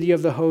in the city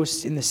of the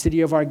hosts, in the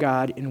city of our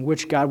God, in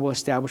which God will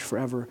establish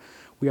forever.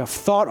 We have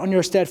thought on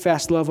your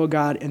steadfast love, O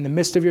God, in the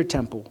midst of your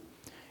temple.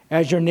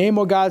 As your name,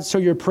 O God, so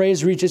your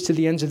praise reaches to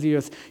the ends of the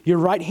earth. Your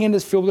right hand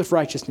is filled with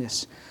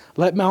righteousness.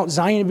 Let Mount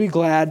Zion be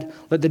glad.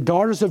 Let the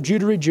daughters of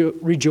Judah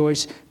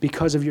rejoice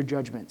because of your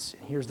judgments.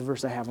 And here's the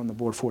verse I have on the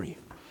board for you.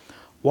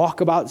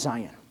 Walk about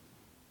Zion.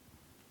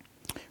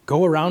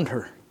 Go around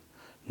her.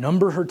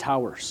 Number her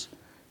towers.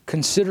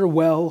 Consider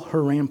well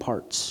her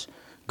ramparts.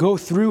 Go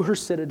through her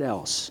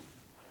citadels,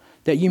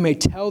 that you may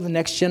tell the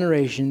next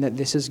generation that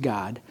this is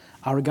God,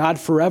 our God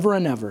forever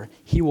and ever.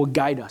 He will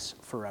guide us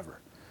forever.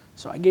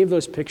 So I gave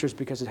those pictures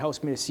because it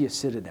helps me to see a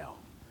citadel.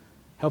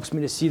 Helps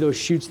me to see those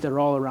chutes that are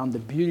all around the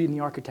beauty and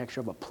the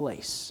architecture of a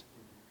place.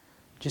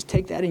 Just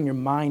take that in your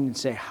mind and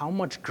say, how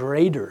much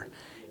greater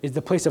is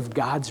the place of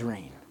God's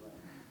reign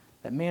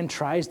that man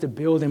tries to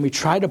build and we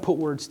try to put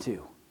words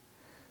to,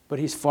 but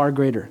He's far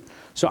greater.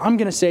 So I'm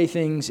going to say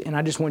things, and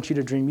I just want you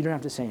to dream. You don't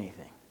have to say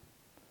anything.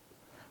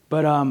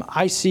 But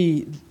I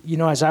see,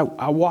 as I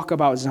walk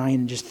about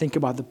Zion and just think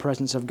about the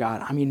presence of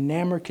God, I'm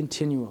enamored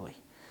continually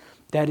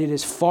that it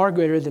is far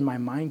greater than my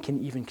mind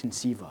can even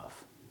conceive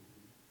of.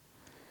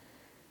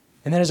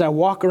 And then as I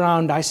walk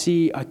around, I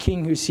see a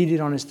king who's seated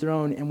on his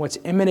throne, and what's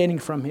emanating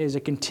from him is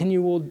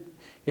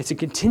it's a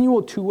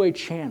continual two-way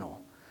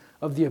channel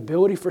of the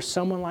ability for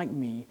someone like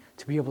me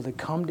to be able to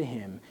come to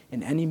Him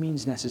in any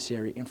means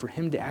necessary and for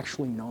Him to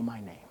actually know my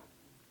name.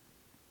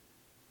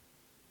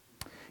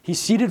 He's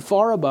seated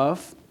far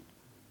above,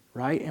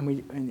 right?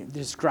 And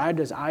described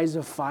as eyes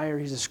of fire.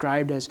 He's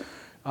described as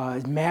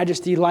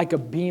majesty like a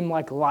beam,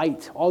 like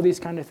light, all these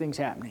kind of things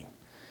happening.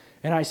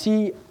 And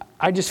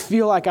I just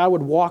feel like I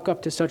would walk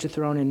up to such a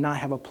throne and not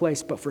have a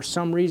place, but for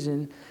some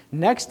reason,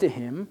 next to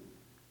Him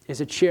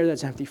is a chair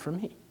that's empty for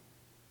me.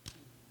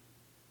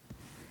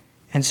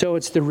 And so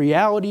it's the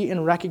reality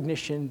and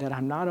recognition that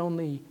I'm not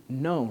only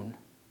known,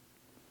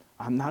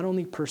 I'm not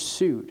only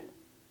pursued,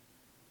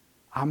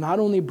 I'm not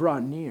only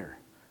brought near,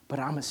 but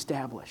I'm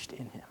established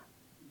in him.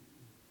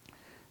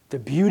 The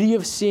beauty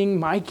of seeing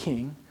my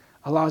King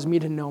allows me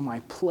to know my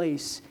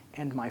place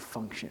and my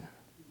function.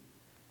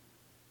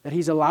 That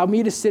he's allowed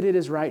me to sit at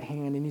his right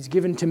hand, and he's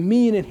given to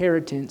me an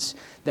inheritance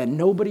that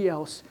nobody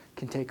else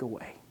can take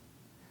away,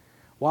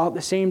 while at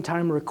the same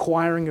time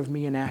requiring of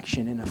me an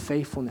action and a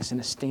faithfulness and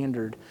a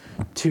standard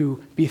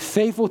to be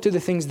faithful to the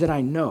things that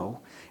I know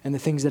and the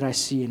things that I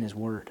see in his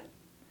word.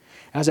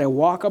 As I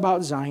walk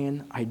about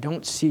Zion, I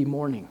don't see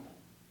mourning.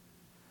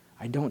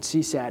 I don't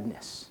see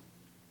sadness.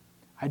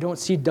 I don't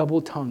see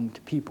double-tongued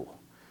people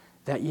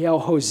that yell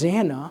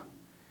Hosanna,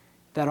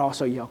 that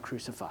also yell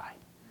crucify.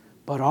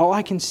 But all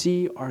I can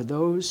see are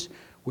those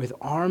with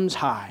arms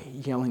high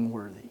yelling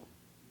worthy.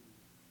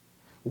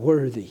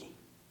 Worthy.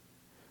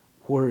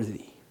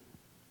 Worthy.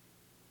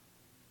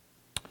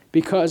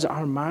 Because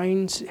our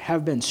minds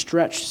have been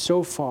stretched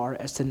so far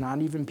as to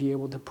not even be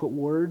able to put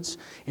words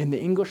in the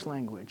English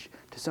language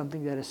to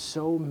something that is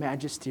so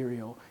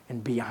magisterial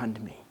and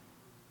beyond me.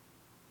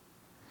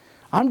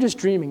 I'm just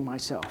dreaming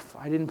myself.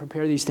 I didn't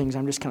prepare these things.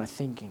 I'm just kind of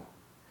thinking.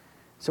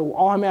 So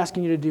all I'm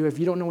asking you to do, if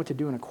you don't know what to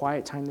do in a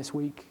quiet time this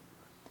week,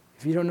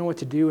 if you don't know what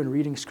to do in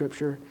reading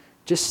Scripture,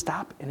 just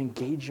stop and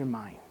engage your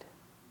mind.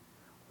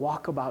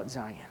 Walk about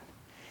Zion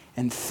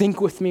and think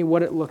with me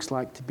what it looks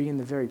like to be in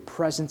the very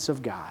presence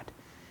of God,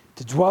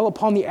 to dwell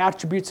upon the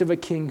attributes of a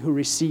king who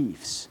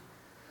receives,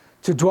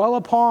 to dwell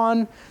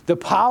upon the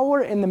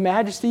power and the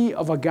majesty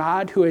of a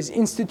God who has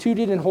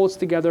instituted and holds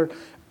together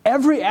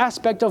every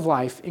aspect of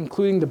life,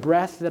 including the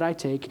breath that I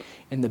take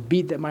and the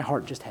beat that my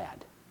heart just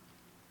had.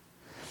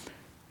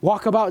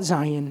 Walk about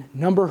Zion,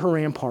 number her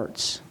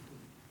ramparts.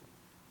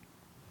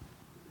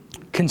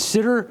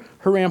 Consider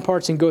her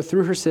ramparts and go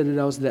through her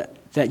citadels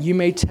that you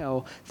may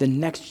tell the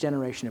next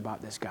generation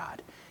about this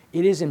God.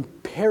 It is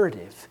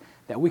imperative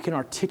that we can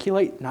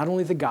articulate not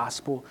only the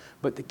gospel,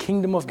 but the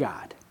kingdom of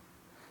God,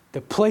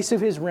 the place of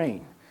his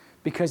reign,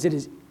 because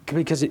it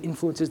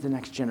influences the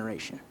next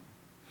generation.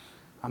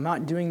 I'm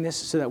not doing this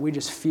so that we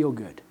just feel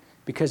good,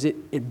 because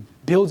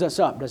it builds us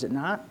up, does it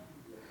not?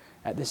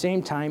 At the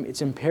same time,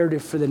 it's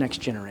imperative for the next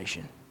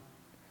generation.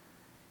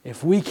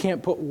 If we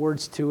can't put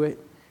words to it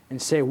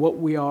and say what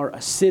we are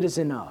a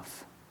citizen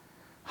of,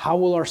 how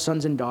will our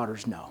sons and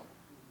daughters know?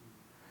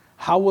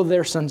 How will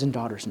their sons and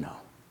daughters know?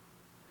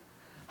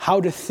 How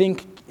to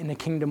think in a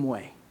kingdom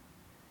way,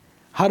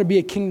 how to be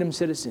a kingdom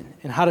citizen,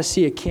 and how to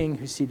see a king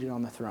who's seated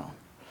on the throne.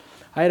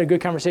 I had a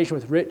good conversation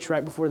with Rich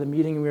right before the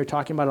meeting, and we were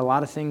talking about a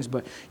lot of things,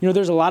 but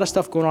there's a lot of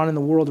stuff going on in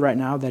the world right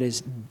now that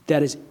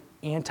is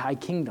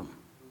anti-kingdom,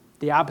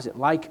 the opposite,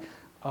 like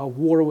a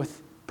war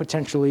with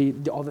potentially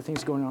all the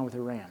things going on with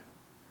Iran.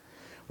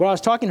 What I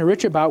was talking to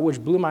Rich about,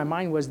 which blew my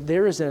mind, was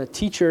there is a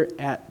teacher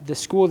at the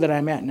school that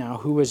I'm at now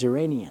who was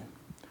Iranian.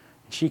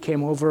 She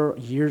came over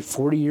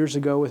 40 years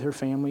ago with her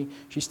family.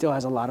 She still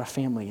has a lot of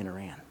family in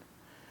Iran.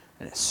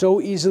 And it's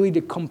so easily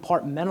to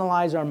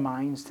compartmentalize our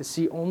minds to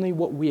see only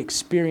what we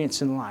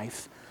experience in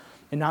life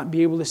and not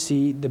be able to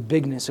see the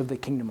bigness of the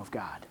kingdom of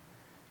God.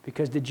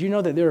 Because did you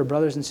know that there are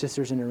brothers and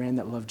sisters in Iran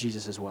that love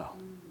Jesus as well?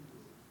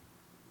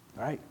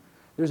 All right?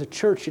 There's a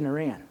church in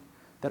Iran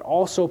that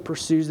also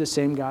pursues the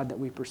same God that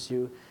we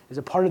pursue, is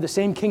a part of the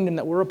same kingdom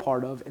that we're a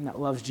part of, and that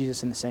loves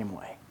Jesus in the same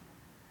way.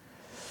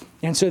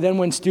 And so then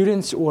when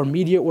students or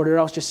media or whatever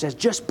else just says,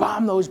 just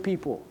bomb those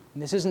people,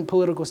 and this isn't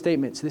political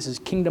statements, this is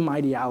kingdom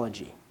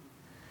ideology.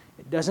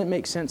 It doesn't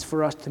make sense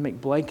for us to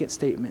make blanket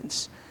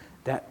statements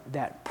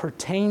that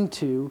pertain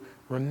to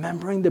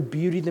remembering the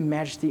beauty, the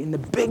majesty, and the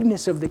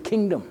bigness of the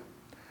kingdom.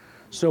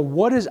 So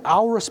what is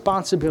our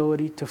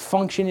responsibility to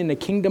function in a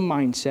kingdom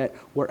mindset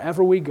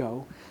wherever we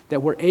go,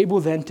 that we're able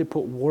then to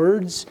put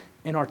words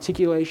and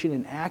articulation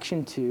and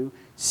action to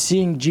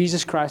seeing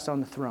Jesus Christ on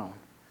the throne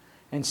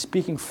and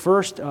speaking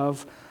first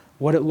of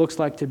what it looks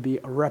like to be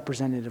a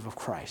representative of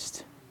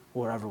Christ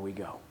wherever we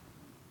go.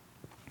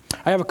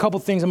 I have a couple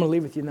things I'm going to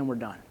leave with you and then we're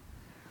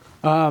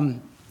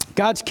done.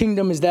 God's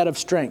kingdom is that of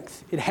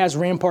strength. It has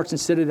ramparts and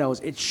citadels.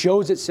 It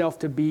shows itself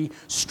to be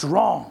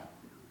strong.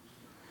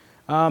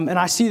 And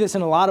I see this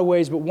in a lot of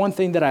ways, but one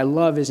thing that I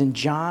love is in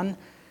John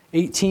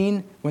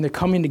 18, when they're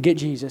coming to get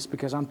Jesus,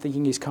 because I'm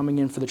thinking he's coming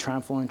in for the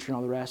triumphal entry and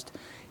all the rest,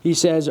 he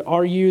says,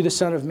 "Are you the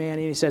Son of Man?"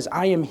 And he says,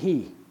 "I am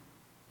he."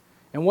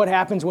 And what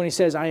happens when he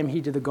says, "I am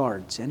he" to the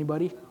guards?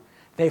 Anybody?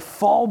 They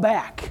fall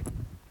back.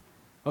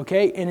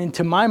 Okay? And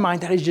into my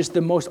mind, that is just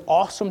the most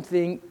awesome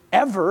thing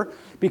ever,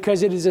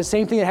 because it is the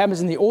same thing that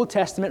happens in the Old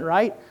Testament,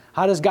 right?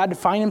 How does God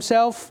define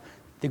himself?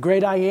 The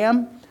great I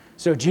am.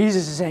 So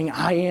Jesus is saying,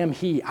 "I am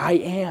he. I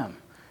am."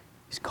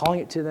 He's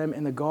calling it to them,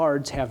 and the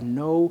guards have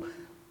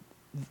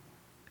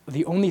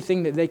the only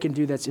thing that they can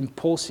do that's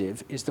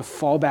impulsive is to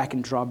fall back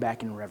and draw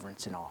back in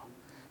reverence and awe,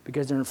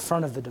 because they're in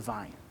front of the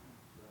divine.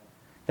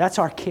 That's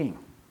our king.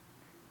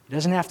 He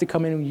doesn't have to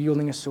come in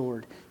yielding a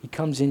sword. He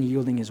comes in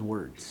yielding his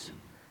words,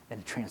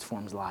 and it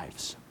transforms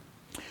lives.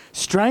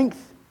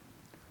 Strength,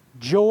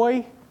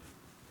 joy,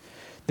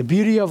 The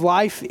beauty of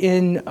life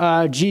in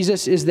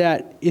Jesus is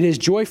that it is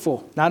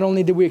joyful. Not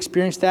only did we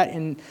experience that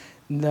in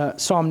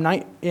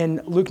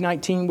Luke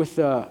 19 with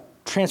the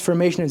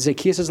transformation in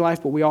Zacchaeus'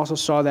 life, but we also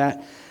saw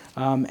that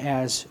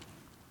as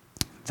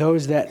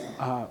those that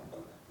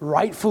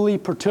rightfully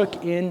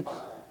partook in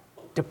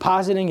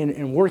depositing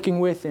and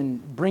working with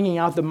and bringing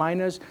out the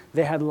minas,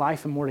 they had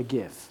life and more to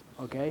give.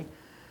 Okay,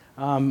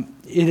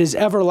 it is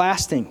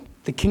everlasting.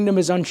 The kingdom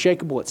is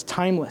unshakable. It's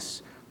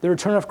timeless. The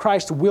return of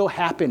Christ will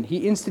happen.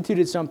 He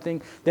instituted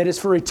something that is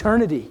for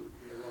eternity.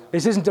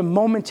 This isn't a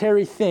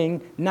momentary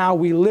thing. Now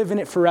we live in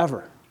it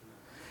forever.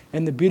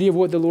 And the beauty of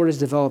what the Lord is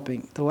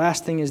developing. The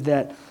last thing is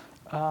that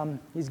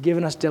He's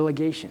given us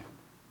delegation.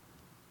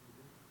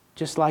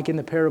 Just like in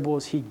the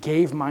parables, He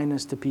gave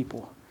minas to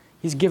people.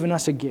 He's given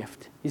us a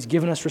gift. He's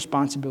given us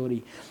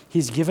responsibility.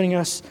 He's giving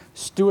us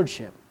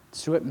stewardship.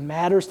 So it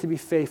matters to be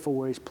faithful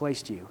where He's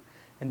placed you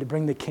and to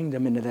bring the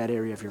kingdom into that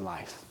area of your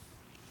life.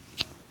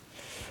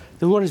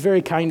 The Lord is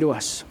very kind to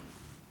us.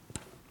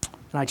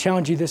 And I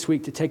challenge you this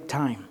week to take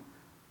time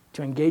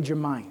to engage your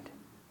mind,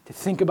 to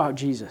think about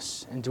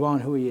Jesus and dwell on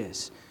who He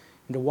is,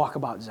 and to walk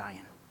about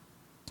Zion.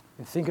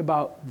 And think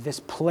about this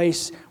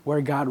place where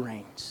God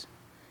reigns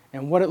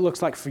and what it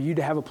looks like for you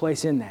to have a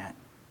place in that.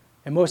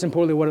 And most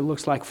importantly, what it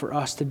looks like for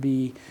us to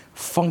be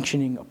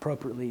functioning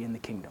appropriately in the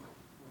kingdom.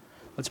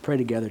 Let's pray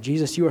together.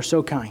 Jesus, you are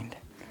so kind.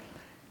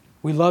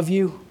 We love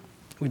you.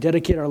 We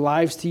dedicate our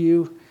lives to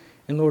you.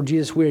 And Lord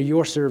Jesus, we are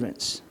your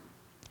servants.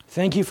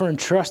 Thank you for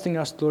entrusting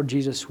us, Lord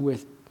Jesus,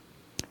 with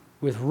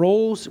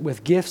roles,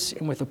 with gifts,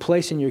 and with a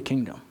place in your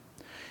kingdom.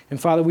 And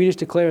Father, we just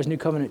declare as New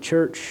Covenant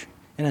Church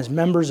and as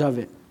members of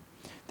it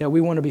that we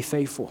want to be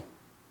faithful.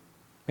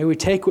 May we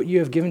take what you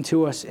have given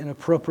to us and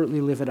appropriately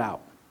live it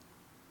out.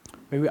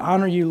 May we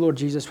honor you, Lord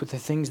Jesus, with the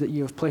things that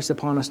you have placed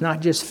upon us,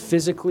 not just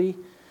physically,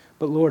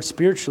 but Lord,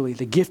 spiritually,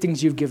 the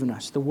giftings you've given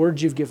us, the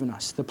words you've given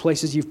us, the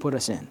places you've put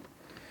us in.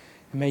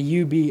 And may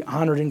you be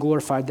honored and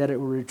glorified that it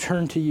will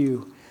return to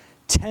you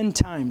 10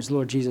 times,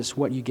 Lord Jesus,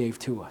 what you gave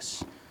to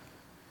us.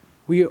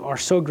 We are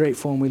so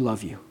grateful and we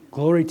love you.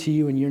 Glory to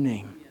you in your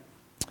name.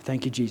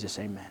 Thank you, Jesus.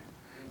 Amen.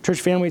 Church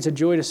family, it's a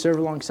joy to serve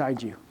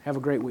alongside you. Have a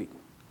great week.